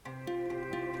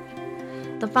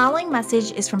The following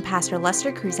message is from Pastor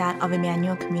Lester Cruzat of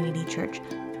Emmanuel Community Church.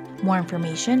 More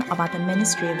information about the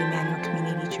ministry of Emmanuel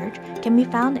Community Church can be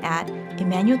found at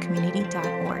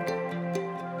emmanuelcommunity.org.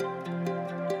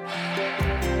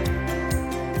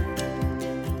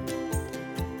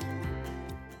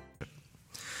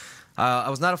 I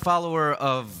was not a follower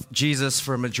of Jesus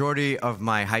for a majority of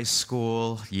my high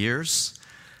school years,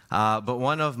 but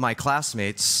one of my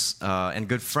classmates and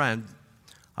good friend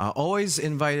always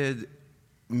invited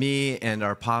me and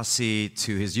our posse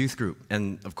to his youth group,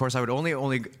 and of course I would only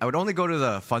go to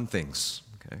the fun things,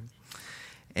 okay,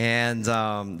 and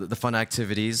the fun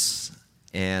activities,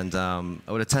 and I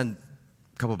would attend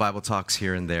a couple Bible talks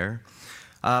here and there.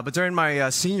 But during my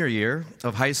senior year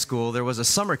of high school, there was a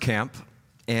summer camp.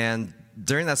 And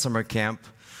during that summer camp,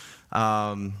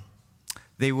 my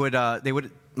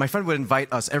friend would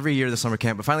invite us every year to the summer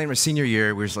camp. But finally, in my senior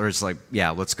year, we were just like, yeah,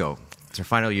 let's go. It's our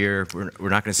final year. We're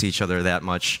not going to see each other that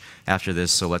much after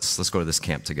this, so let's go to this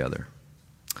camp together.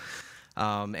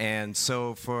 And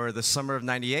so for the summer of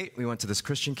 '98, we went to this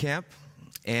Christian camp,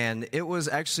 and it was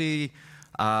actually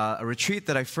a retreat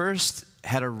that I first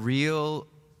had a real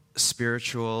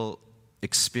spiritual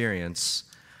experience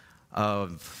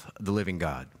of the living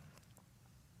God.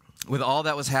 With all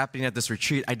that was happening at this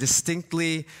retreat, I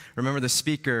distinctly remember the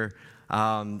speaker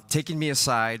taking me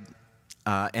aside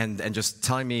and just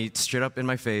telling me straight up in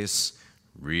my face,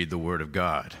 read the Word of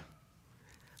God.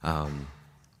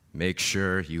 Make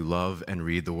sure you love and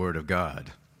read the Word of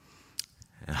God.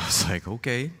 And I was like,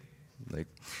 okay.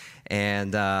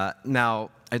 Now,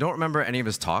 I don't remember any of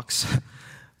his talks,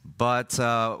 but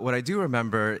what I do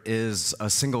remember is a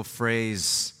single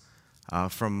phrase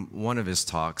from one of his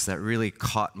talks that really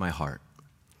caught my heart.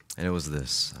 And it was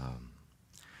this: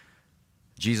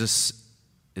 Jesus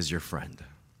is your friend.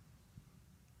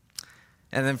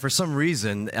 And then for some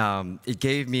reason, it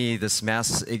gave me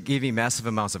massive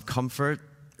amounts of comfort,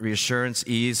 reassurance,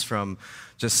 ease from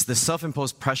just the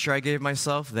self-imposed pressure I gave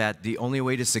myself that the only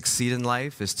way to succeed in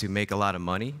life is to make a lot of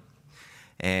money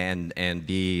and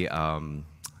be a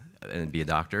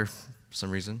doctor for some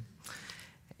reason.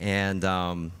 And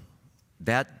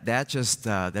that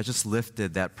just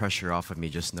lifted that pressure off of me,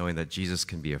 just knowing that Jesus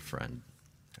can be a friend,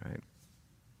 right?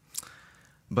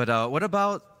 But what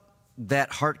about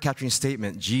that heart-capturing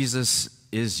statement, Jesus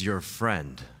is your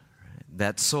friend, right?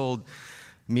 That sold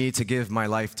me to give my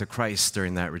life to Christ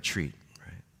during that retreat,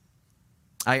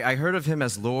 right? I heard of him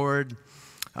as Lord,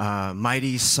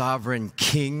 mighty, sovereign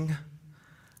King.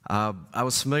 I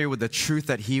was familiar with the truth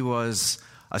that he was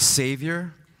a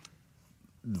Savior,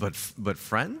 but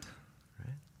friend.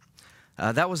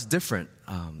 That was different.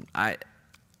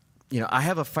 I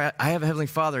have a Heavenly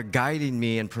Father guiding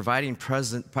me and providing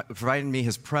me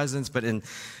His presence, but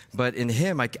in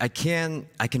Him I can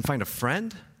find a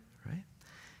friend, right?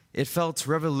 It felt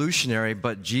revolutionary,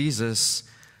 but Jesus,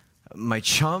 my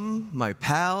chum, my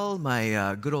pal,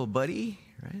 my good old buddy,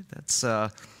 right? That's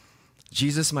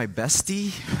Jesus, my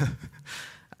bestie.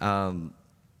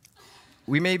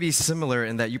 We may be similar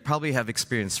in that you probably have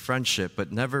experienced friendship,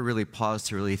 but never really paused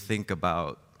to really think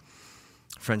about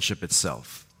friendship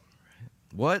itself.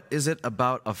 What is it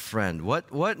about a friend?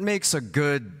 What makes a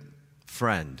good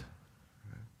friend?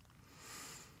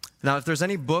 Now, if there's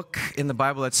any book in the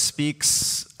Bible that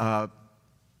speaks quite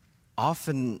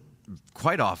often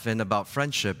about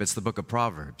friendship, it's the book of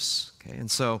Proverbs. Okay, and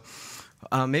so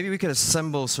maybe we could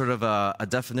assemble sort of a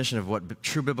definition of what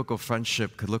true biblical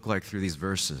friendship could look like through these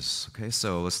verses. Okay,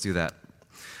 so let's do that.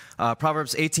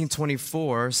 Proverbs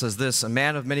 18:24 says this: a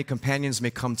man of many companions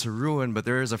may come to ruin, but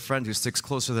there is a friend who sticks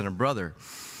closer than a brother.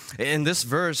 In this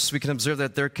verse, we can observe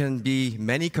that there can be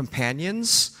many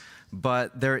companions,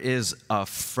 but there is a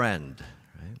friend.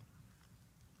 Right?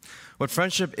 What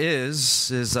friendship is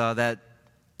that,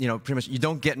 pretty much you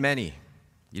don't get many.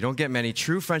 You don't get many.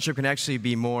 True friendship can actually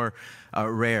be more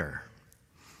rare.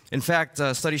 In fact,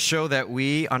 studies show that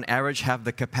we, on average, have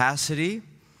the capacity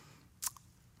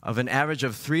of an average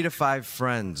of 3 to 5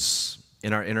 friends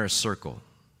in our inner circle.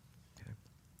 Okay.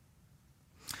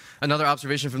 Another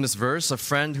observation from this verse: a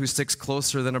friend who sticks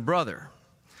closer than a brother.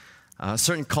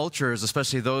 Certain cultures,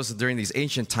 especially those during these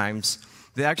ancient times,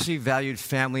 they actually valued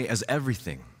family as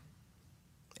everything.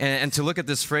 And to look at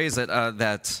this phrase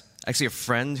that actually a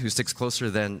friend who sticks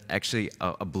closer than actually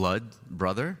a blood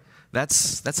brother,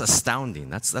 that's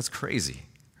astounding. That's crazy.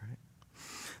 Right?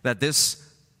 That this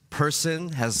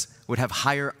person would have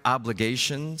higher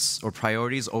obligations or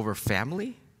priorities over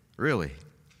family? Really?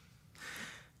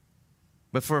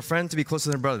 But for a friend to be closer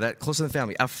than a brother, that closer than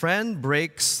family, a friend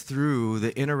breaks through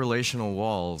the interrelational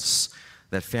walls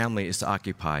that family is to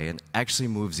occupy and actually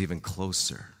moves even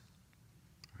closer.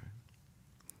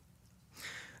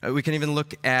 We can even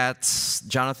look at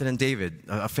Jonathan and David,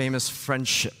 a famous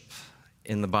friendship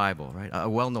in the Bible, right? A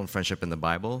well-known friendship in the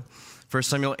Bible. 1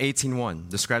 Samuel 18:1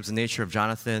 describes the nature of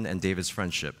Jonathan and David's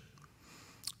friendship.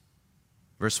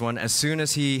 Verse 1, as soon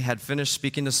as he had finished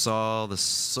speaking to Saul, the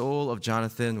soul of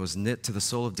Jonathan was knit to the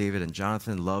soul of David, and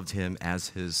Jonathan loved him as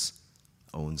his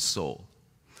own soul.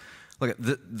 Look,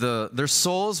 their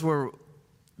souls were,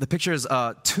 the picture is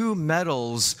two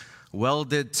metals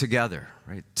welded together,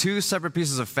 right? Two separate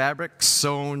pieces of fabric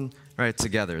sewn right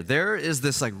together. There is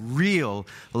this like real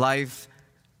life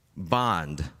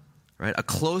bond, right? A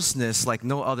closeness like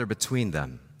no other between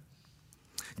them.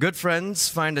 Good friends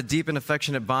find a deep and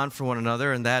affectionate bond for one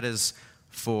another, and that is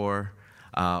for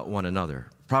one another.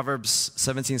 Proverbs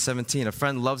 17:17, a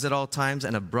friend loves at all times,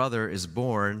 and a brother is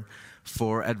born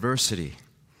for adversity.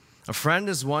 A friend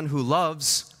is one who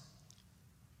loves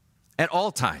at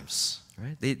all times,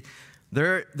 right?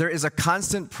 There is a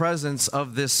constant presence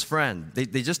of this friend.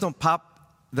 They just don't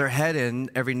pop their head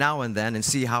in every now and then and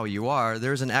see how you are.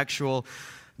 There's an actual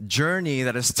journey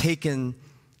that is taken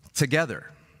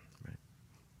together.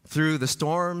 Through the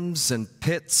storms and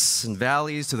pits and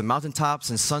valleys, to the mountaintops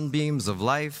and sunbeams of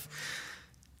life,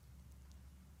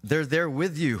 they're there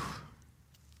with you.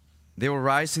 They will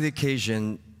rise to the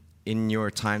occasion in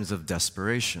your times of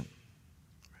desperation.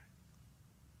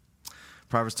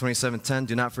 Proverbs 27:10,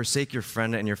 do not forsake your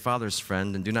friend and your father's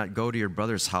friend, and do not go to your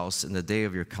brother's house in the day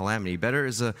of your calamity. Better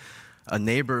is a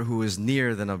neighbor who is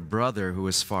near than a brother who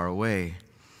is far away.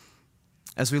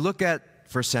 As we look at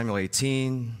 1 Samuel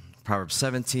 18, Proverbs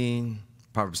 17,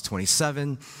 Proverbs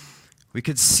 27, we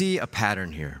could see a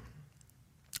pattern here.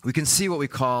 We can see what we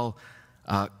call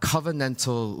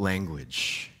covenantal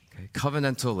language. Okay?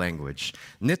 Covenantal language.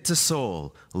 Knit to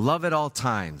soul, love at all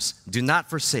times, do not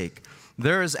forsake.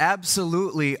 There is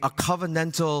absolutely a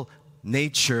covenantal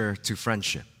nature to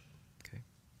friendship. Okay?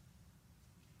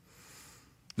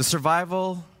 The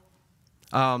survival,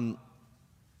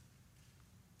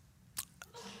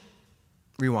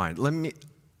 rewind.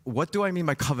 What do I mean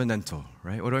by covenantal,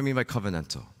 right? What do I mean by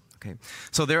covenantal? Okay,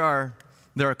 so there are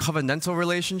covenantal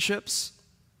relationships,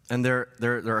 and there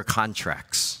are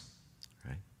contracts,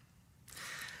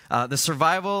 right? The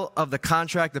survival of the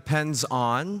contract depends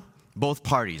on both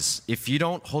parties. If you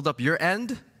don't hold up your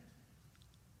end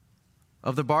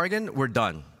of the bargain, we're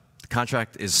done. The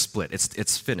contract is split.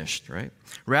 It's finished, right?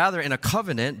 Rather, in a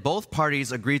covenant, both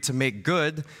parties agree to make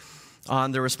good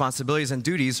on their responsibilities and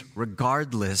duties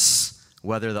regardless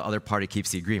whether the other party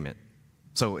keeps the agreement.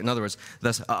 So, in other words,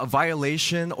 a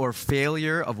violation or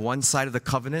failure of one side of the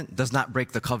covenant does not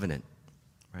break the covenant,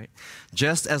 right?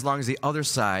 Just as long as the other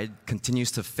side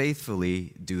continues to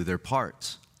faithfully do their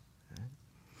part.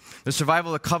 The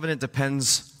survival of the covenant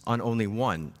depends on only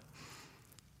one.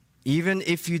 Even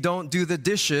if you don't do the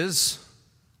dishes,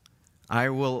 I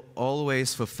will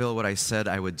always fulfill what I said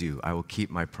I would do. I will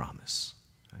keep my promise.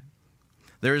 Right?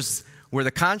 There's where the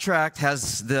contract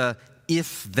has the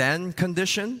if-then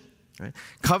condition, right?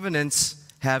 Covenants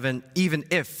have an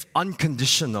even-if,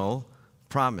 unconditional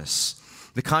promise.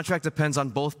 The contract depends on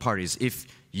both parties. If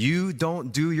you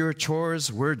don't do your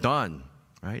chores, we're done,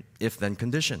 right? If-then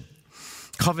condition.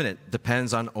 Covenant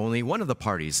depends on only one of the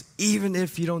parties. Even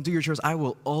if you don't do your chores, I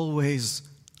will always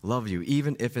love you,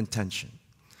 even if in tension.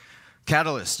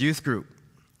 Catalyst, youth group.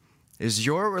 Is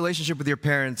your relationship with your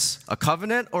parents a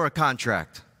covenant or a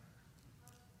contract?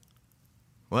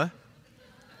 What?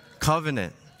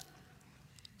 Covenant.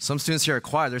 Some students here are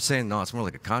quiet. They're saying, no, it's more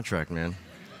like a contract, man.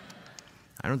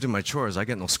 I don't do my chores. I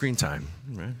get no screen time.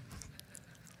 Right?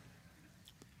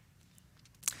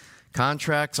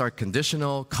 Contracts are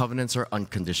conditional. Covenants are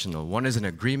unconditional. One is an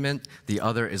agreement. The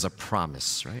other is a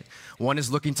promise, right? One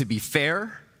is looking to be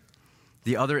fair.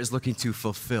 The other is looking to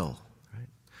fulfill. Right?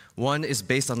 One is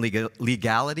based on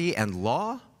legality and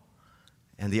law,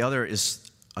 and the other is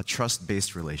a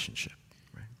trust-based relationship.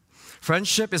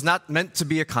 Friendship is not meant to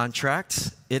be a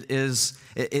contract.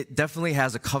 It definitely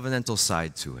has a covenantal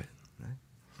side to it. Right?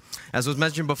 As was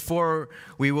mentioned before,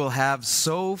 we will have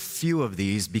so few of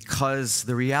these because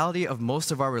the reality of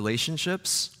most of our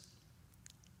relationships,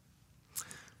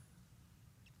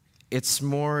 it's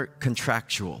more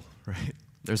contractual, right?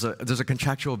 There's a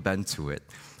contractual bend to it.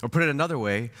 Or put it another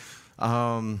way,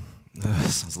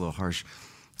 this sounds a little harsh.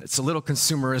 It's a little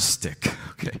consumeristic,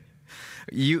 okay?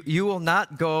 You will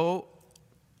not go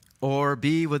or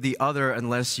be with the other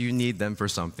unless you need them for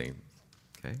something,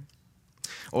 okay?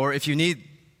 Or if you need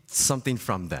something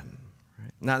from them.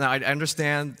 Right? Now, I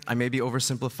understand I may be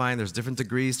oversimplifying. There's different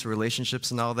degrees to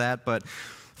relationships and all that, but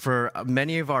for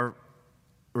many of our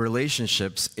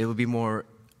relationships, it will be more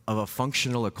of a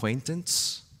functional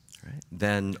acquaintance, right,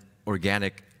 than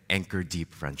organic anchor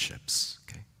deep friendships.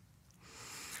 Okay?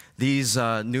 These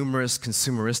numerous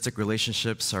consumeristic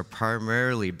relationships are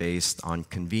primarily based on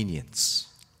convenience.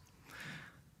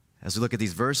 As we look at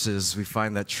these verses, we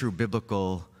find that true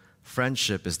biblical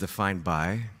friendship is defined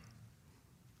by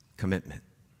commitment.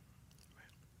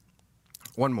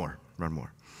 One more.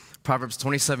 Proverbs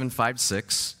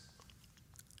 27:5-6.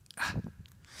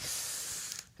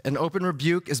 An open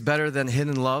rebuke is better than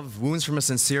hidden love. Wounds from a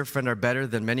sincere friend are better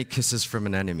than many kisses from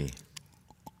an enemy.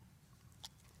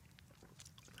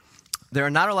 There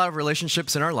are not a lot of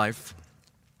relationships in our life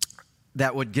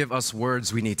that would give us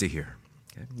words we need to hear.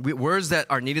 Okay? Words that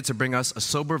are needed to bring us a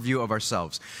sober view of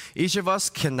ourselves. Each of us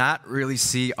cannot really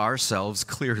see ourselves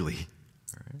clearly.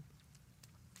 All right?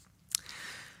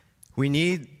 We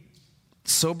need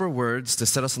sober words to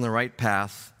set us on the right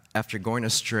path after going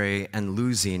astray and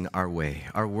losing our way.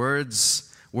 Our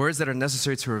words that are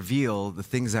necessary to reveal the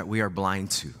things that we are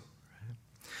blind to. Right?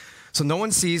 So no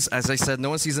one sees, as I said, no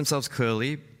one sees themselves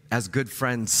clearly as good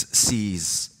friends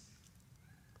sees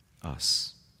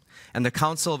us. And the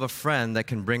counsel of a friend that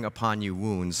can bring upon you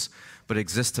wounds, but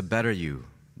exists to better you,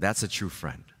 that's a true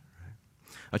friend. Right?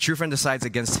 A true friend decides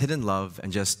against hidden love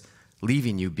and just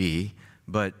leaving you be,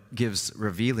 but gives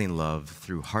revealing love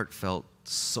through heartfelt,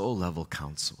 soul-level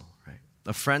counsel. Right?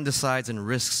 A friend decides and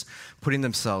risks putting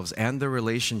themselves and their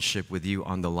relationship with you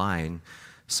on the line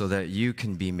so that you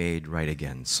can be made right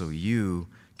again, so you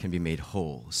can be made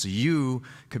whole, so you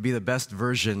could be the best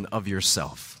version of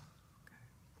yourself.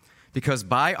 Because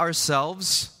by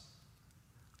ourselves,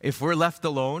 if we're left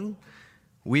alone,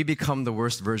 we become the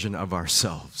worst version of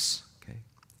ourselves, okay?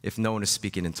 If no one is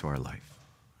speaking into our life.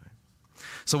 Right?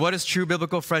 So what is true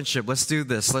biblical friendship? Let's do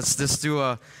this. Let's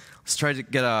try to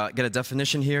get a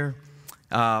definition here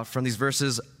from these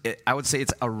verses. I would say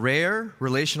it's a rare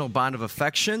relational bond of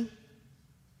affection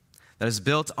that is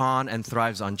built on and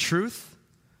thrives on truth,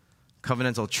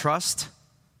 covenantal trust,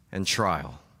 and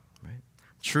trial. Right?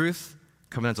 Truth,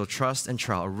 covenantal trust, and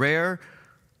trial. A rare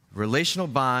relational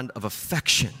bond of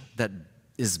affection that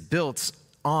is built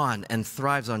on and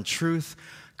thrives on truth,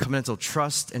 covenantal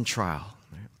trust, and trial.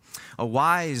 Right? A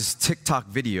wise TikTok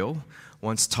video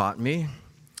once taught me,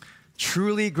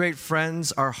 truly great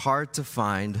friends are hard to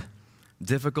find,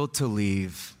 difficult to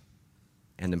leave,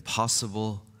 and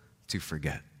impossible to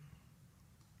forget.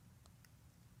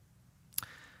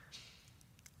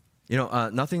 You know,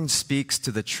 nothing speaks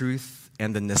to the truth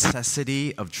and the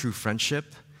necessity of true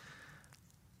friendship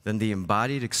than the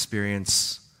embodied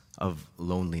experience of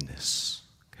loneliness.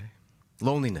 Okay?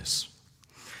 Loneliness.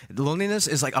 Loneliness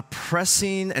is like a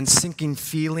pressing and sinking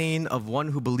feeling of one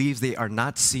who believes they are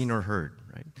not seen or heard.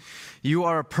 Right? You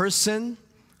are a person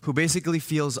who basically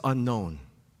feels unknown.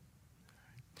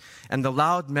 And the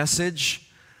loud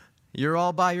message, you're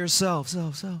all by yourself,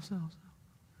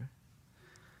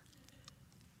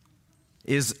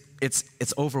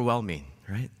 it's overwhelming,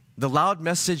 right? The loud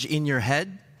message in your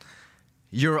head,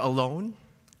 you're alone,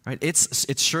 right?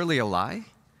 It's surely a lie,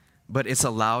 but it's a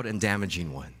loud and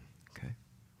damaging one, okay?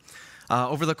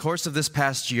 Over the course of this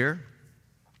past year,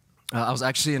 I was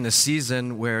actually in a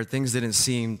season where things didn't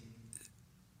seem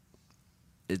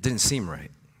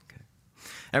right, okay?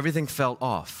 Everything felt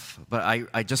off, but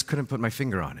I just couldn't put my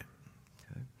finger on it,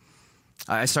 okay?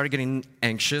 I started getting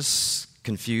anxious,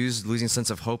 confused, losing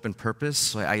sense of hope and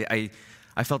purpose. I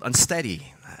felt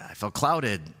unsteady. I felt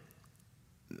clouded.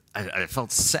 I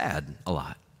felt sad a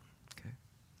lot. Okay?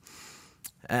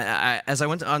 As I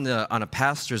went on a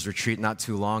pastor's retreat not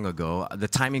too long ago, the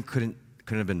timing couldn't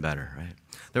have been better. Right?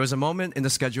 There was a moment in the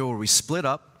schedule where we split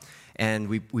up and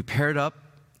we paired up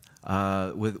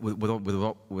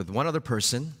with one other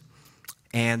person,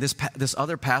 and this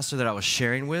other pastor that I was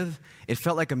sharing with, it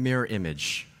felt like a mirror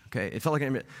image. Okay, it felt like an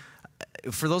image.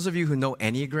 For those of you who know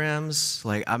Enneagrams,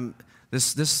 like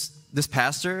this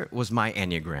pastor was my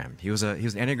Enneagram. He was an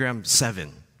Enneagram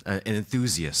 7, an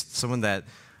enthusiast, someone that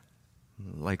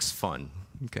likes fun,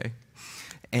 okay?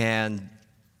 And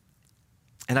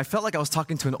I felt like I was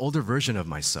talking to an older version of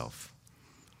myself,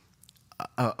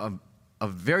 a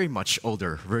very much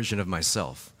older version of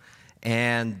myself.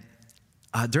 And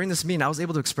during this meeting, I was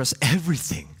able to express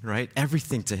everything, right?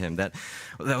 Everything to him that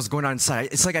was going on inside.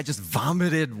 It's like I just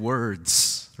vomited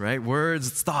words, right?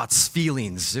 Words, thoughts,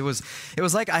 feelings. It was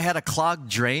like I had a clogged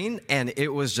drain and it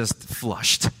was just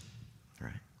flushed,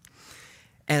 right?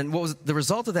 And what was the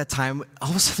result of that time? All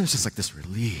of a sudden, there's just like this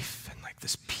relief and like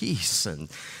this peace, and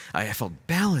I felt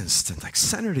balanced and like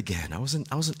centered again. I wasn't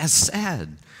as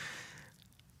sad.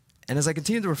 And as I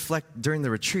continued to reflect during the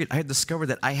retreat, I had discovered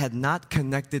that I had not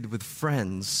connected with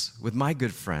friends, with my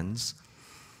good friends,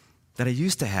 that I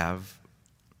used to have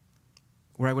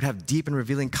where I would have deep and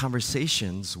revealing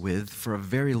conversations with for a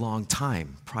very long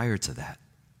time prior to that.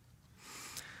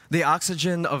 The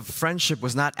oxygen of friendship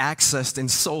was not accessed in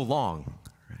so long,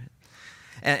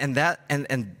 right?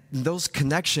 And those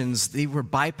connections, they were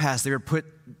bypassed.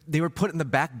 They were put in the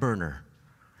back burner.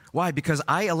 Why? Because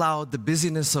I allowed the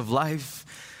busyness of life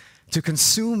to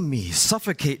consume me,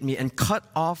 suffocate me, and cut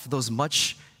off those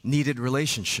much needed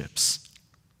relationships.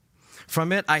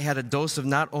 From it, I had a dose of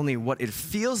not only what it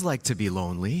feels like to be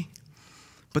lonely,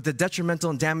 but the detrimental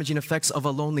and damaging effects of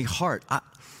a lonely heart.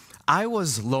 I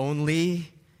was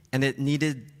lonely, and it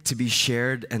needed to be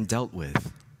shared and dealt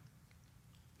with.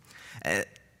 I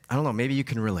don't know, maybe you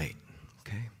can relate,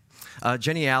 okay?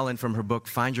 Jenny Allen, from her book,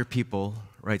 Find Your People,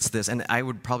 writes this, and I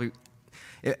would probably,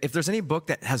 if there's any book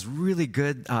that has really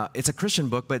good, it's a Christian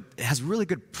book, but it has really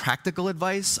good practical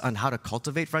advice on how to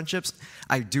cultivate friendships,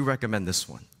 I do recommend this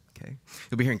one. Okay.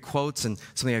 You'll be hearing quotes, and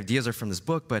some of the ideas are from this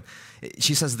book, but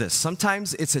she says this: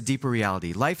 sometimes it's a deeper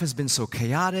reality. Life has been so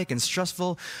chaotic and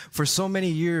stressful for so many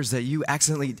years that you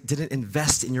accidentally didn't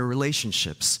invest in your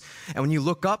relationships. And when you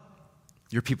look up,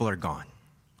 your people are gone.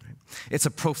 Right? It's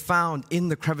a profound, in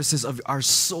the crevices of our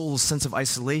soul's sense of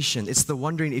isolation. It's the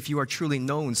wondering if you are truly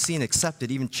known, seen,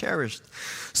 accepted, even cherished,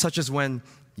 such as when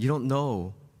you don't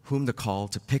know whom to call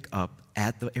to pick up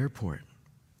at the airport.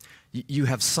 You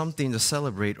have something to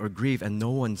celebrate or grieve and no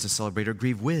one to celebrate or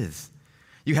grieve with.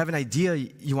 You have an idea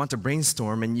you want to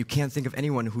brainstorm and you can't think of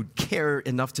anyone who'd care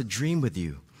enough to dream with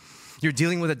you. You're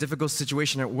dealing with a difficult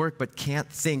situation at work but can't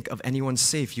think of anyone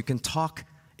safe you can talk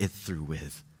it through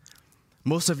with.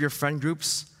 Most of your friend group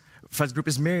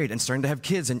is married and starting to have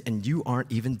kids and you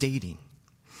aren't even dating.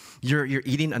 You're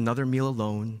eating another meal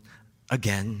alone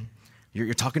again.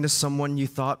 You're talking to someone you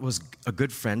thought was a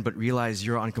good friend, but realize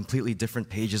you're on completely different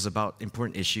pages about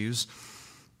important issues.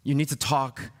 You need to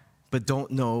talk, but don't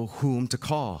know whom to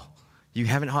call. You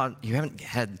haven't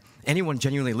had anyone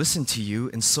genuinely listen to you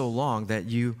in so long that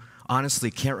you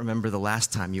honestly can't remember the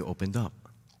last time you opened up.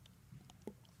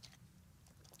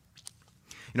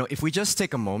 You know, if we just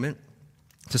take a moment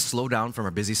to slow down from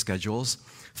our busy schedules,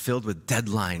 filled with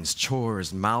deadlines,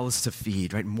 chores, mouths to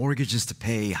feed, right? Mortgages to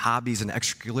pay, hobbies and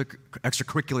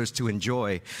extracurriculars to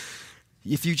enjoy.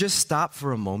 If you just stop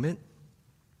for a moment,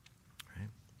 right,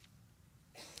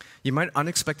 you might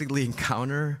unexpectedly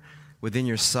encounter within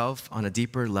yourself on a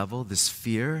deeper level this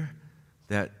fear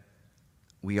that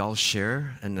we all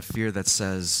share, and the fear that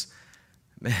says,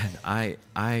 man,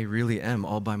 I really am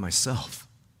all by myself.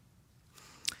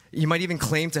 You might even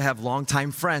claim to have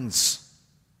longtime friends.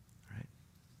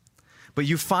 But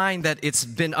you find that it's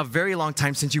been a very long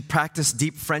time since you practiced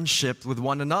deep friendship with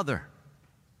one another.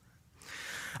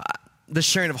 The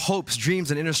sharing of hopes, dreams,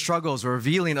 and inner struggles, or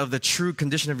revealing of the true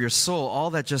condition of your soul, all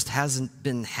that just hasn't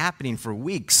been happening for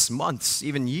weeks, months,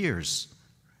 even years.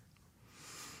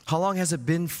 How long has it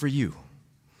been for you?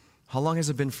 How long has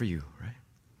it been for you, right?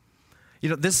 You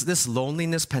know, this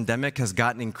loneliness pandemic has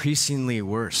gotten increasingly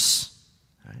worse,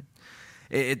 right?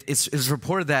 It's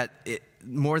reported that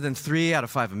more than 3 out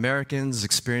of 5 Americans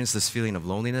experience this feeling of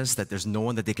loneliness, that there's no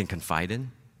one that they can confide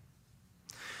in.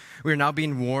 We are now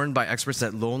being warned by experts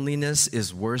that loneliness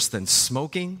is worse than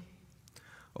smoking,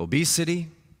 obesity,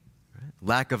 right,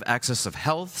 lack of access of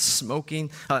health,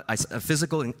 smoking,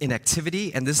 physical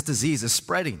inactivity, and this disease is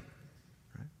spreading.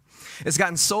 Right? It's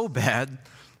gotten so bad,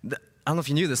 that, I don't know if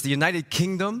you knew this, the United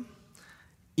Kingdom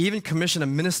even commissioned a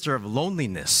minister of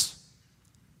loneliness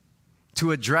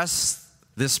to address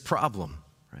this problem,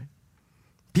 right?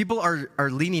 People are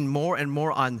leaning more and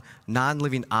more on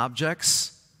non-living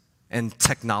objects and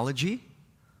technology,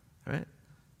 right,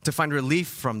 to find relief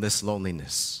from this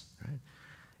loneliness, right?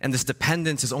 And this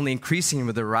dependence is only increasing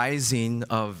with the rising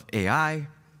of AI,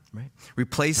 right,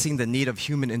 replacing the need of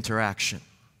human interaction.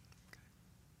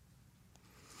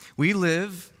 We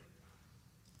live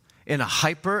in a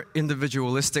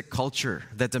hyper-individualistic culture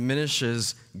that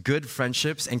diminishes good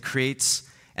friendships and creates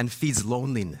and feeds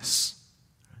loneliness.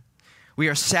 We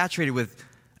are saturated with,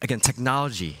 again,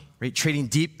 technology, right? Trading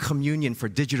deep communion for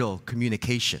digital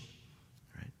communication.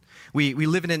 Right? We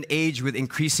live in an age with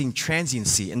increasing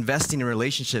transiency, investing in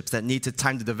relationships that need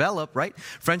time to develop, right?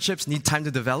 Friendships need time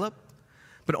to develop,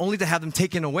 but only to have them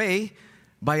taken away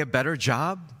by a better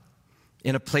job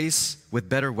in a place with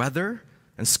better weather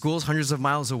and schools hundreds of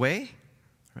miles away,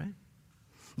 right?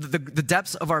 The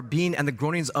depths of our being and the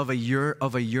groanings of a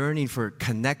yearning for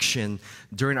connection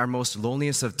during our most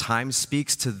loneliest of times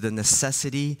speaks to the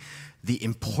necessity, the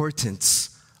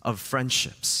importance of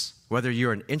friendships. Whether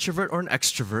you're an introvert or an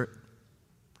extrovert,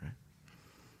 right?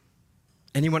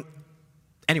 Anyone,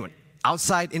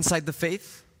 outside, inside the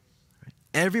faith, right?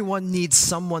 Everyone needs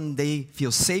someone they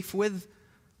feel safe with,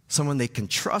 someone they can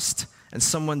trust, and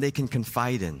someone they can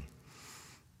confide in.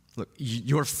 Look,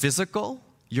 your physical,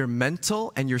 your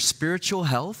mental, and your spiritual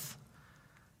health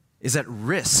is at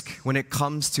risk when it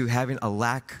comes to having a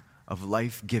lack of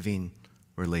life-giving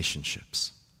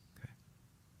relationships. Okay?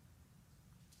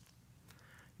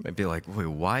 You might be like, wait,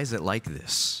 why is it like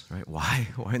this? Right? Why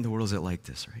in the world is it like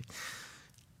this, right?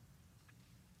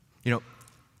 You know,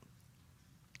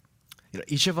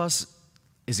 each of us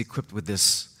is equipped with a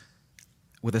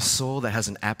soul that has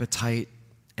an appetite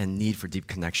and need for deep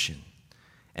connection.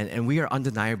 And we are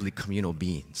undeniably communal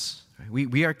beings. Right?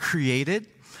 We are created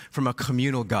from a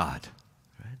communal God.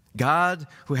 Right? God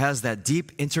who has that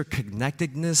deep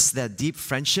interconnectedness, that deep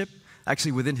friendship,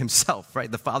 actually within himself, right?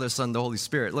 The Father, Son, the Holy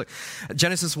Spirit. Look,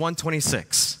 Genesis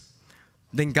 1:26.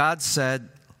 Then God said,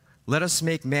 let us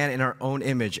make man in our own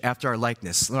image, after our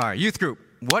likeness. All right, youth group,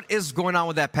 what is going on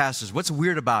with that passage? What's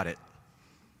weird about it?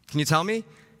 Can you tell me?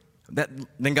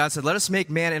 Then God said, let us make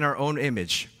man in our own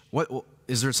image. What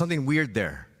is there something weird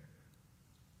there?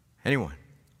 Anyone?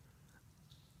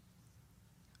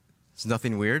 It's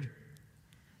nothing weird?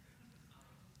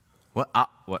 What?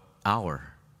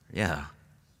 Our? Yeah.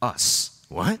 Us.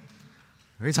 What? What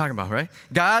are you talking about, right?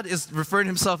 God is referring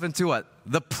himself into what?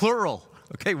 The plural.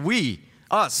 Okay, we,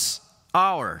 us,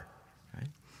 our. Right?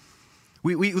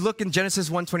 We look in Genesis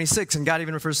 1:26, and God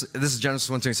even refers, this is Genesis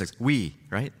 1:26, we,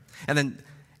 right?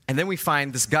 And then we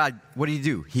find this God, what did he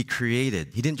do? He created.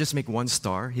 He didn't just make one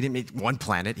star. He didn't make one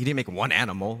planet. He didn't make one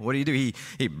animal. What did he do?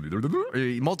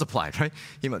 He multiplied, right?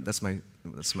 That's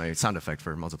my sound effect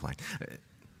for multiplying.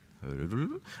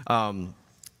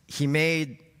 He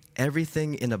made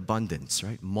everything in abundance,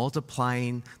 right?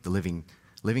 Multiplying the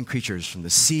living creatures from the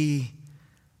sea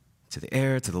to the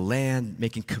air to the land,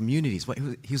 making communities.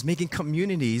 He was making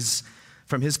communities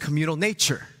from his communal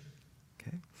nature.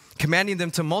 Commanding them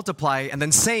to multiply, and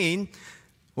then saying,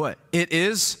 what? It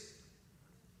is?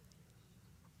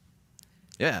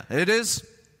 Yeah, it is.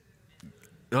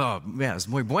 Oh, yeah, it's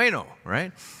muy bueno,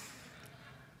 right?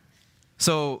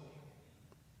 So,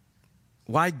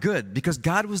 why good? Because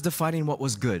God was defining what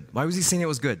was good. Why was he saying it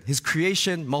was good? His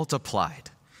creation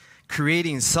multiplied,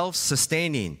 creating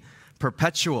self-sustaining,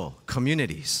 perpetual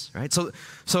communities, right?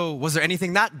 So was there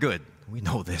anything not good? We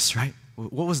know this, right?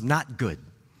 What was not good?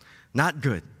 Not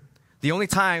good. The only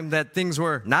time that things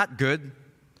were not good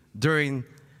during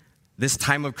this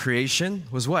time of creation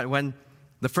was what? When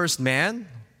the first man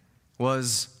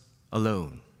was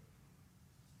alone.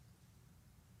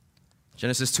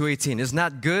 Genesis 2:18, it's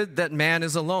not good that man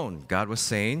is alone. God was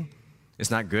saying,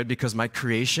 it's not good because my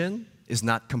creation is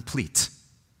not complete.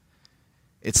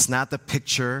 It's not the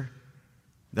picture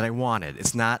that I wanted.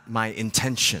 It's not my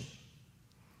intention.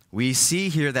 We see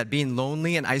here that being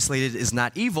lonely and isolated is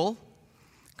not evil,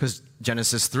 because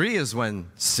Genesis 3 is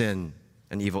when sin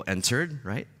and evil entered,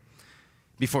 right?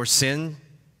 Before sin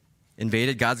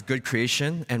invaded God's good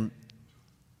creation, and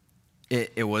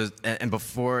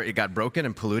before it got broken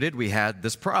and polluted, we had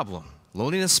this problem.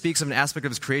 Loneliness speaks of an aspect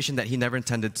of his creation that he never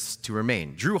intended to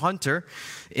remain. Drew Hunter,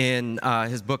 in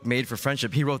his book Made for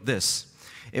Friendship, he wrote this: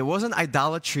 it wasn't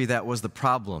idolatry that was the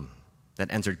problem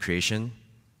that entered creation.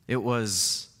 It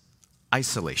was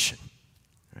isolation.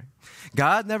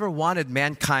 God never wanted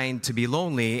mankind to be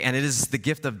lonely, and it is the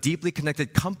gift of deeply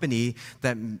connected company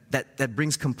that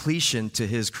brings completion to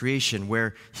his creation,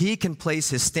 where he can place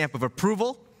his stamp of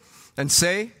approval and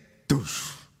say,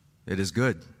 it is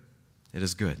good. It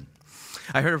is good.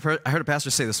 I heard a pastor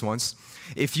say this once: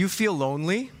 if you feel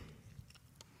lonely,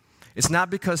 it's not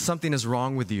because something is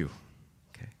wrong with you,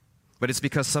 okay? But it's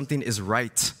because something is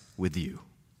right with you.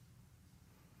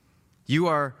 You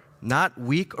are not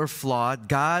weak or flawed.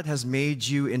 God has made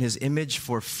you in his image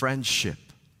for friendship.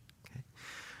 Okay?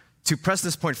 To press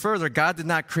this point further, God did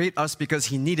not create us because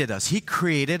he needed us. He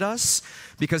created us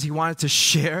because he wanted to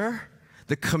share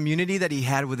the community that he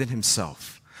had within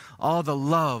himself. All the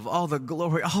love, all the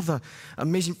glory, all the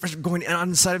amazing friendship going on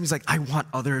inside of him. He's like, I want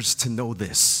others to know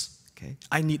this. Okay?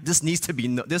 This needs to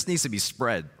be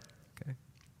spread. Okay?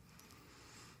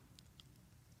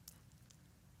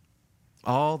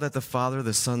 All that the Father,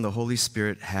 the Son, the Holy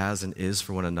Spirit has and is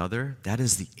for one another, that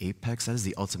is the apex, that is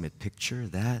the ultimate picture,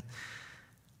 that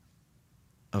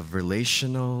of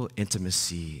relational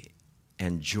intimacy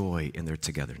and joy in their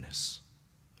togetherness.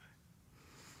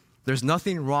 There's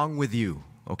nothing wrong with you,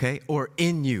 okay, or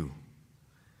in you,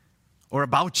 or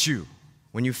about you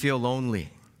when you feel lonely.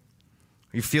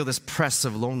 You feel this press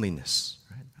of loneliness.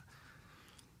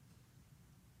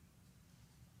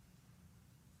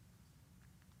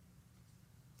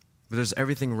 But there's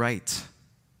everything right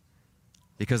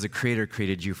because the Creator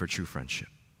created you for true friendship.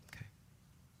 Okay?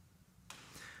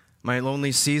 My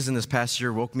lonely season this past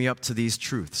year woke me up to these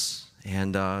truths.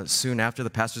 And soon after the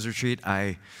pastor's retreat,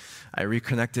 I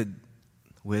reconnected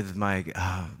with my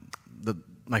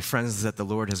friends that the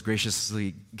Lord has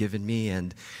graciously given me,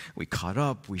 and we caught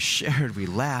up, we shared, we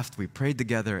laughed, we prayed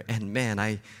together, and man,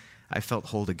 I felt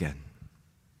whole again.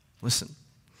 Listen,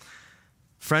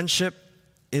 friendship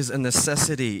is a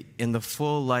necessity in the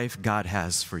full life God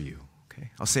has for you.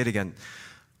 Okay, I'll say it again.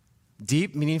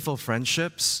 Deep, meaningful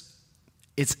friendships,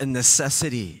 it's a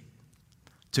necessity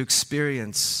to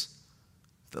experience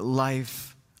the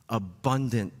life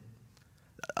abundant,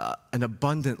 an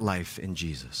abundant life in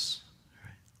Jesus.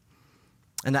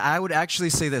 And I would actually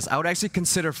say this. I would actually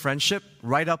consider friendship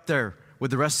right up there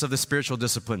with the rest of the spiritual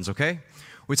disciplines, okay?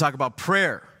 We talk about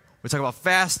prayer. We talk about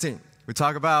fasting. We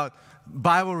talk about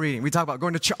Bible reading. We talk about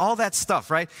going to church, all that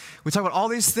stuff, right? We talk about all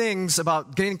these things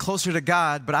about getting closer to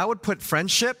God, but I would put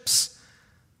friendships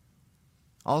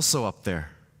also up there,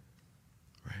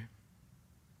 right?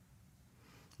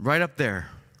 Right up there.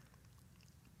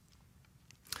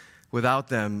 Without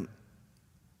them,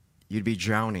 you'd be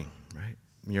drowning, right?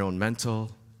 In your own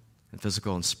mental and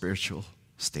physical and spiritual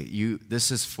state. This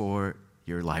is for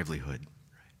your livelihood.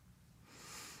 Right?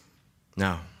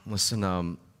 Now,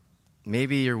 listen,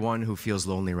 maybe you're one who feels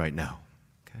lonely right now.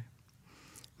 Okay?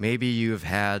 Maybe you've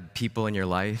had people in your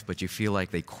life, but you feel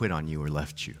like they quit on you or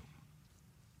left you.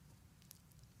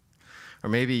 Or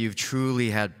maybe you've truly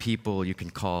had people you can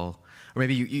call, or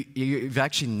maybe you've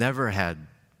actually never had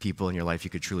people in your life you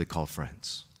could truly call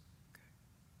friends.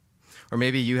 Or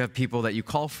maybe you have people that you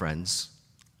call friends,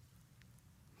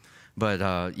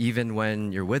 but even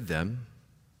when you're with them,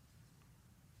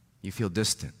 you feel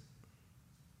distant.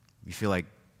 You feel like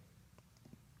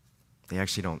they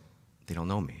actually don't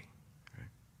know me.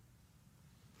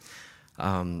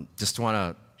 Right? Just want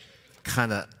to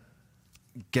kind of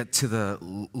get to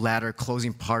the latter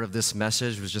closing part of this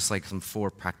message was just like some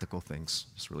 4 practical things,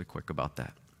 just really quick about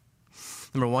that.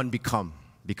 Number 1, become.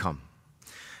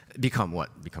 Become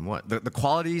what? Become what? The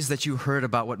qualities that you heard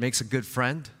about what makes a good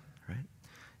friend, right?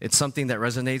 It's something that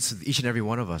resonates with each and every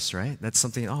one of us, right? That's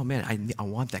something, oh man, I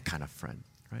want that kind of friend,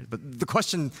 right? But the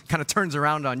question kind of turns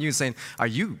around on you saying, are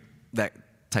you that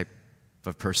type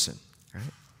of person, right?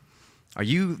 Are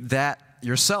you that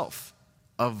yourself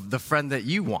of the friend that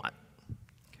you want?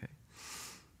 Okay.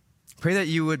 Pray that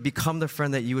you would become the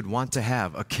friend that you would want to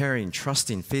have, a caring,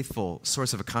 trusting, faithful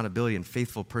source of accountability and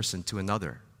faithful person to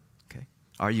another.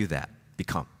 Are you that?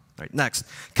 Become. Right. Next,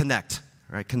 connect.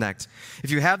 Right. Connect.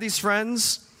 If you have these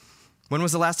friends, when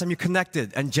was the last time you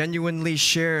connected and genuinely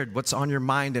shared what's on your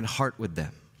mind and heart with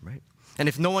them? Right. And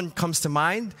if no one comes to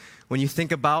mind, when you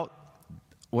think about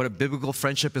what a biblical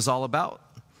friendship is all about,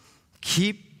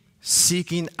 keep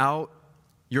seeking out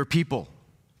your people.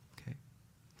 Okay.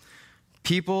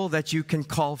 People that you can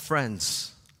call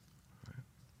friends.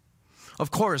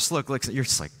 Of course, look, you're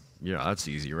just like, yeah, that's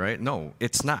easy, right? No,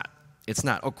 it's not. It's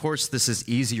not. Of course, this is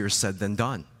easier said than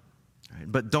done.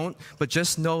 Right? But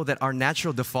just know that our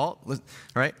natural default,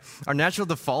 right? Our natural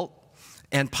default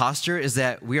and posture is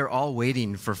that we are all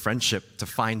waiting for friendship to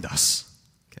find us.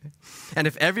 Okay? And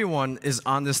if everyone is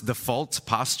on this default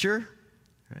posture,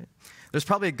 right, there's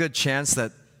probably a good chance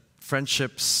that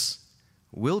friendships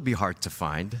will be hard to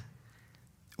find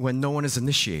when no one is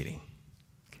initiating.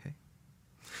 Okay?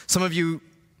 Some of you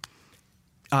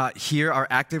here are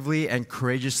actively and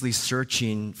courageously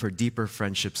searching for deeper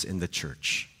friendships in the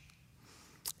church.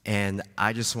 And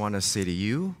I just want to say to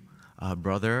you,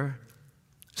 brother,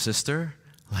 sister,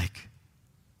 like,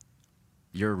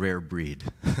 you're a rare breed.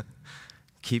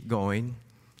 Keep going.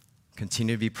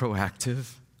 Continue to be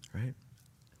proactive, right?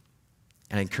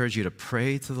 And I encourage you to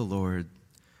pray to the Lord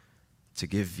to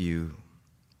give you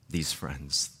these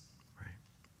friends.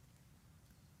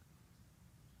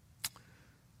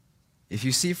 If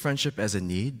you see friendship as a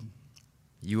need,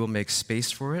 you will make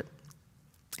space for it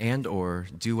and or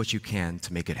do what you can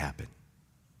to make it happen.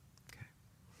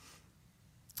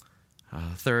 Okay.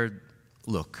 Third,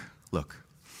 look.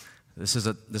 This is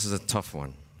a tough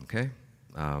one, okay?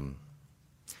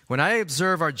 When I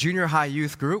observe our junior high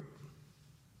youth group,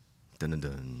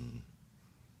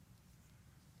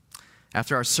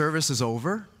 after our service is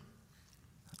over,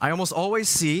 I almost always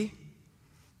see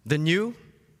the new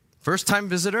first-time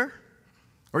visitor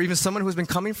or even someone who's been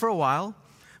coming for a while,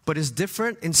 but is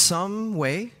different in some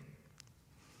way,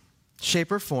 shape,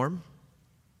 or form.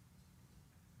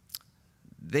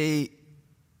 They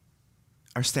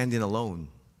are standing alone,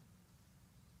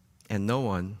 and no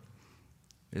one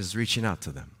is reaching out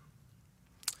to them.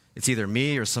 It's either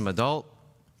me or some adult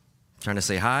trying to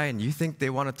say hi, and you think they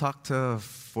want to talk to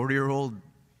 40-year-old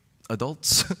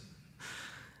adults?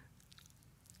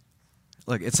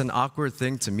 Look, it's an awkward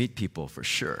thing to meet people for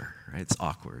sure, right? It's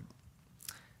awkward.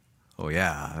 Oh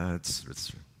yeah, it's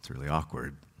really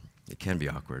awkward. It can be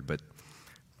awkward, but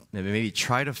maybe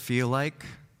try to feel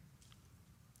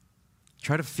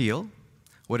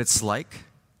what it's like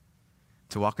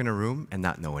to walk in a room and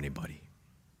not know anybody.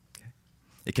 Okay?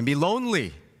 It can be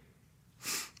lonely,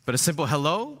 but a simple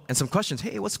hello and some questions.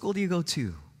 Hey, what school do you go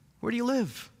to? Where do you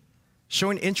live?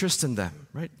 Showing interest in them,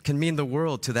 right, can mean the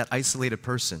world to that isolated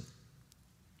person.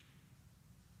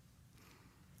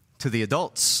 To the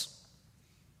adults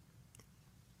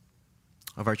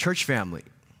of our church family,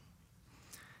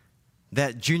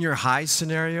 that junior high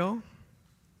scenario,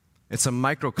 it's a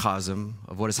microcosm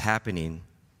of what is happening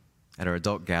at our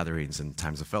adult gatherings and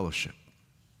times of fellowship.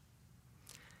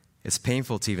 It's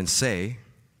painful to even say,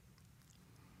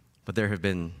 but there have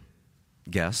been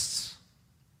guests,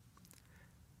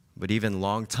 but even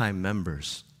longtime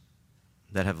members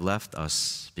that have left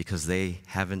us because they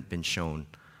haven't been shown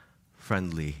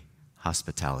friendly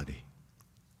hospitality,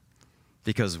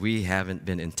 because we haven't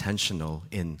been intentional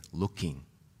in looking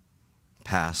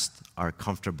past our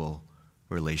comfortable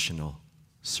relational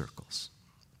circles.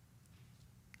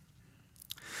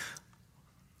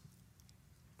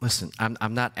 Listen,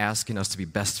 I'm not asking us to be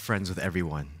best friends with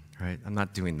everyone, right? I'm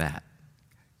not doing that.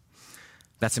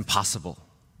 That's impossible,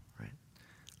 right?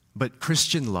 But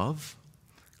Christian love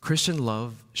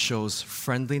shows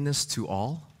friendliness to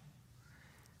all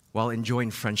while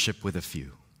enjoying friendship with a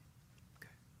few. Okay.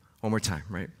 One more time,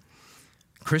 right?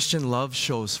 Christian love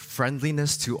shows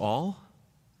friendliness to all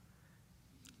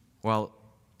while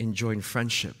enjoying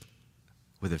friendship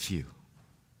with a few.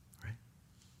 Right?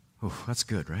 Oh, that's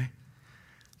good, right?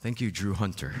 Thank you, Drew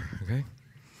Hunter. Okay?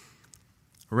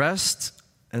 Rest,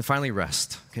 and finally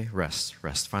rest. Okay? Rest,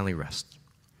 finally rest.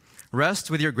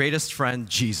 Rest with your greatest friend,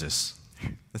 Jesus.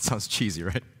 That sounds cheesy,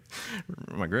 right?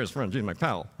 My greatest friend, Jesus, my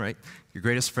pal, right? Your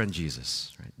greatest friend,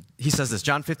 Jesus, right? He says this,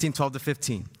 John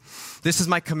 15:12-15. This is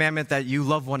my commandment, that you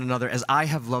love one another as I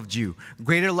have loved you.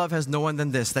 Greater love has no one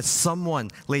than this, that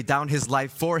someone lay down his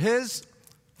life for his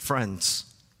friends.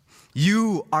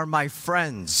 You are my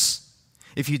friends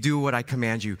if you do what I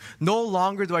command you. No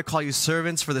longer do I call you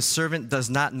servants, for the servant does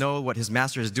not know what his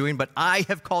master is doing, but I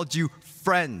have called you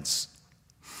friends.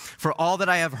 For all that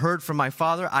I have heard from my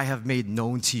Father, I have made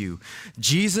known to you.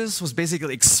 Jesus was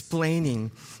basically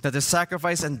explaining that the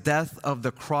sacrifice and death of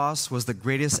the cross was the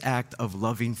greatest act of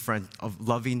loving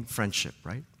friendship,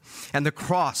 right? And the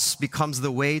cross becomes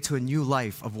the way to a new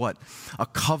life of what? A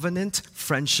covenant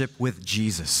friendship with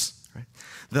Jesus, right?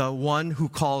 The one who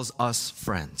calls us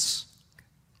friends.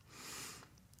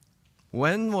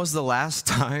 When was the last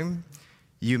time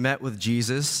you met with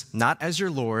Jesus, not as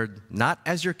your Lord, not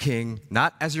as your King,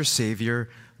 not as your Savior,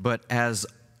 but as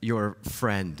your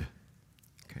friend?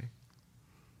 Okay.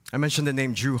 I mentioned the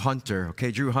name Drew Hunter. Okay,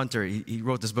 Drew Hunter, he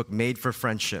wrote this book, Made for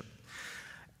Friendship.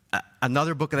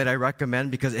 Another book that I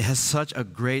recommend because it has such a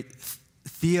great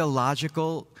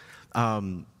theological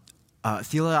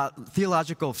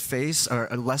face or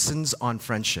lessons on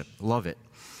friendship. Love it.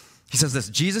 He says this,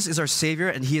 Jesus is our Savior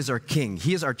and He is our King.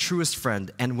 He is our truest friend.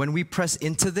 And when we press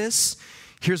into this,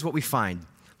 here's what we find.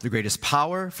 The greatest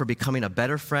power for becoming a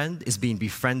better friend is being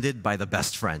befriended by the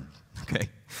best friend. Okay?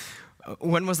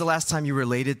 When was the last time you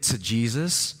related to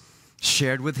Jesus,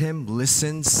 shared with Him,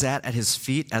 listened, sat at His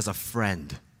feet as a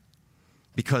friend?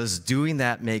 Because doing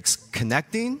that makes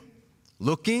connecting,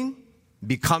 looking,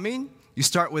 becoming. You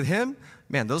start with Him.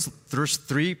 Man, those first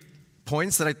 3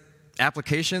 points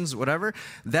applications, whatever,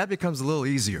 that becomes a little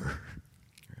easier.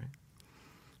 Right?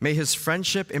 May His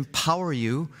friendship empower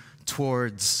you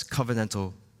towards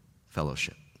covenantal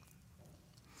fellowship.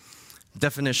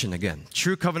 Definition again,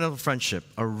 true covenantal friendship,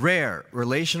 a rare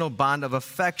relational bond of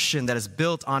affection that is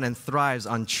built on and thrives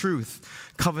on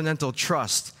truth, covenantal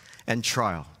trust, and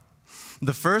trial.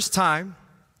 The first time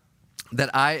that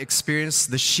I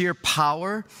experienced the sheer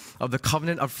power of the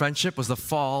covenant of friendship was the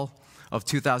fall of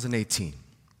 2018.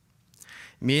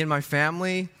 Me and my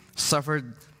family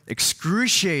suffered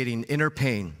excruciating inner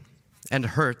pain and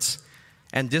hurt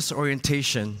and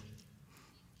disorientation.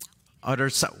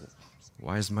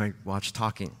 Why is my watch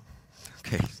talking?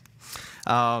 Okay.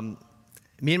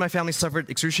 Me and my family suffered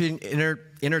excruciating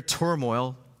inner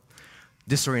turmoil,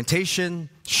 disorientation,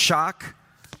 shock,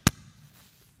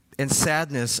 and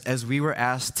sadness as we were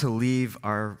asked to leave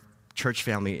our church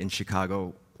family in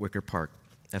Chicago, Wicker Park,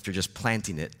 after just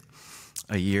planting it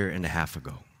a year and a half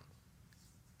ago.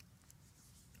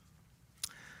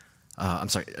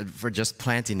 For just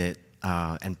planting it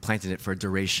and planting it for a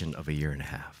duration of a year and a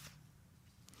half.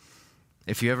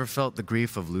 If you ever felt the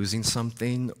grief of losing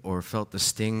something or felt the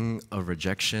sting of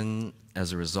rejection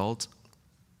as a result,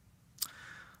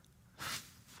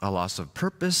 a loss of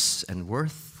purpose and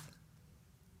worth.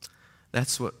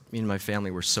 That's what me and my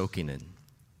family were soaking in.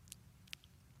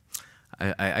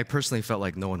 I personally felt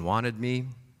like no one wanted me,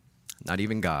 not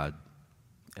even God,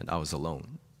 and I was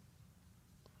alone.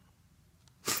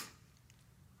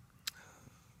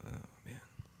 Oh, man.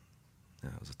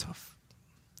 That was a tough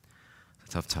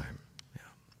time.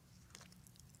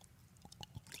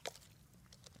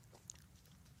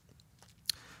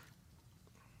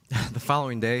 Yeah. The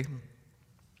following day,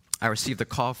 I received a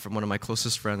call from one of my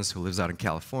closest friends who lives out in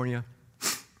California.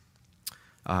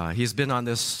 He's been on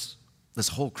this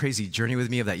whole crazy journey with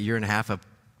me of that year and a half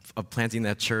of planting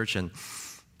that church, and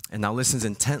now listens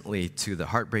intently to the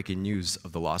heartbreaking news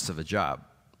of the loss of a job,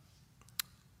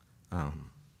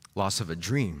 loss of a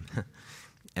dream,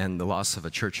 and the loss of a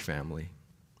church family.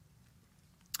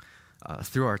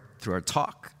 Through our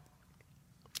talk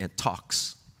and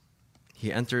talks,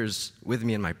 he enters with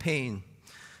me in my pain,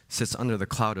 sits under the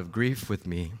cloud of grief with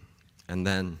me, and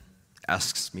then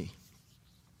asks me,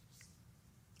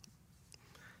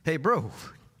 "Hey, bro,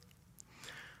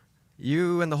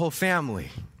 you and the whole family,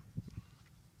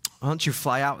 why don't you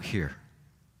fly out here?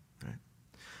 Right?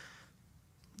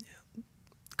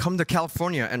 Come to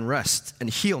California and rest and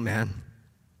heal, man.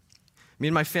 Me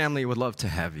and my family would love to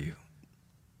have you.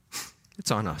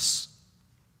 It's on us."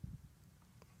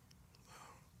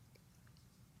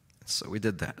 So we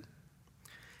did that.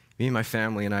 Me and my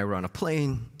family and I were on a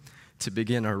plane to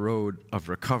begin our road of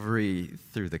recovery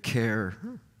through the care,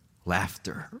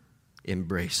 laughter,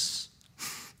 embrace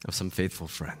of some faithful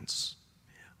friends.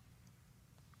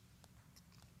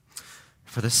 Yeah.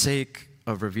 For the sake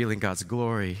of revealing God's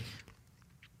glory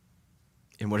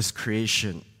in what His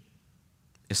creation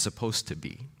is supposed to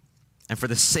be, and for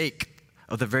the sake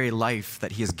of the very life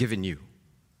that He has given you,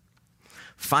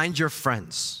 find your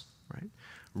friends, right?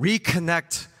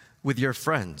 Reconnect with your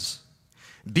friends.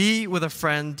 Be with a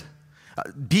friend.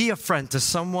 Be a friend to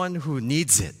someone who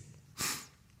needs it.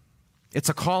 It's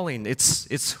a calling.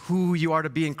 It's who you are to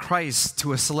be in Christ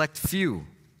to a select few.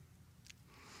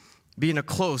 Being a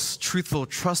close, truthful,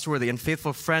 trustworthy, and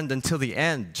faithful friend until the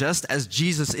end, just as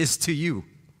Jesus is to you.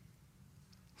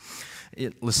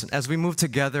 Listen, as we move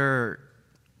together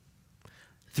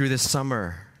through this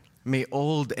summer, may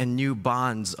old and new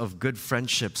bonds of good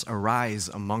friendships arise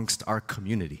amongst our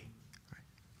community.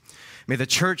 May the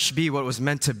church be what it was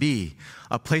meant to be,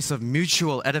 a place of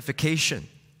mutual edification,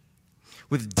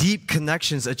 with deep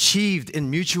connections achieved in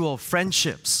mutual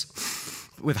friendships,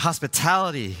 with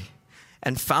hospitality,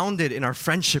 and founded in our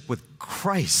friendship with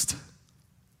Christ.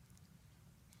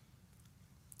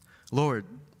 Lord,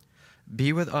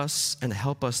 be with us and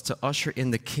help us to usher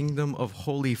in the kingdom of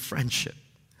holy friendship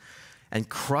and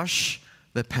crush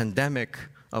the pandemic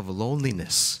of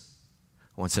loneliness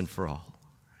once and for all.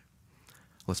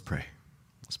 Let's pray.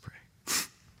 Let's pray.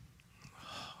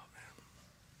 Oh,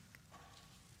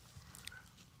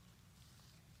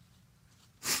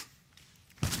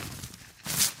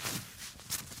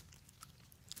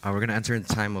 man. We're going to enter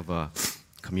into time of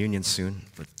communion soon,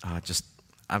 but I just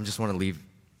want to leave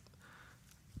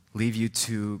you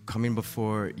to coming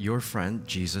before your friend,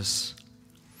 Jesus.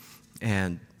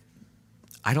 And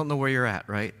I don't know where you're at,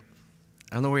 right?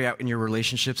 I don't know where you're at in your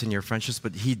relationships and your friendships,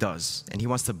 but He does, and He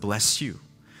wants to bless you.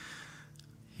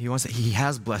 He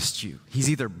has blessed you. He's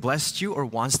either blessed you or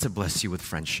wants to bless you with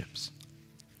friendships.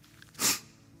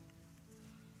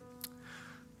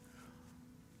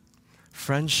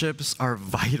 Friendships are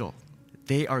vital.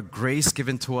 They are grace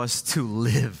given to us to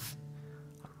live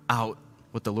out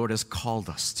what the Lord has called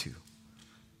us to.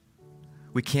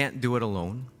 We can't do it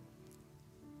alone.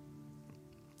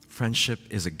 Friendship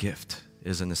is a gift,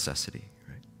 is a necessity,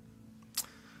 right?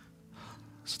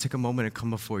 So take a moment and come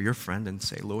before your friend and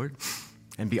say, "Lord,"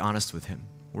 and be honest with him.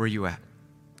 Where are you at?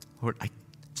 Lord,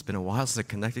 it's been a while since I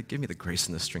connected. Give me the grace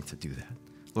and the strength to do that.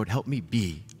 Lord, help me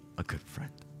be a good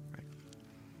friend. Right?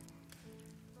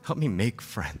 Help me make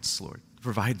friends, Lord.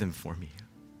 Provide them for me.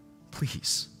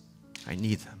 Please, I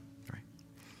need them.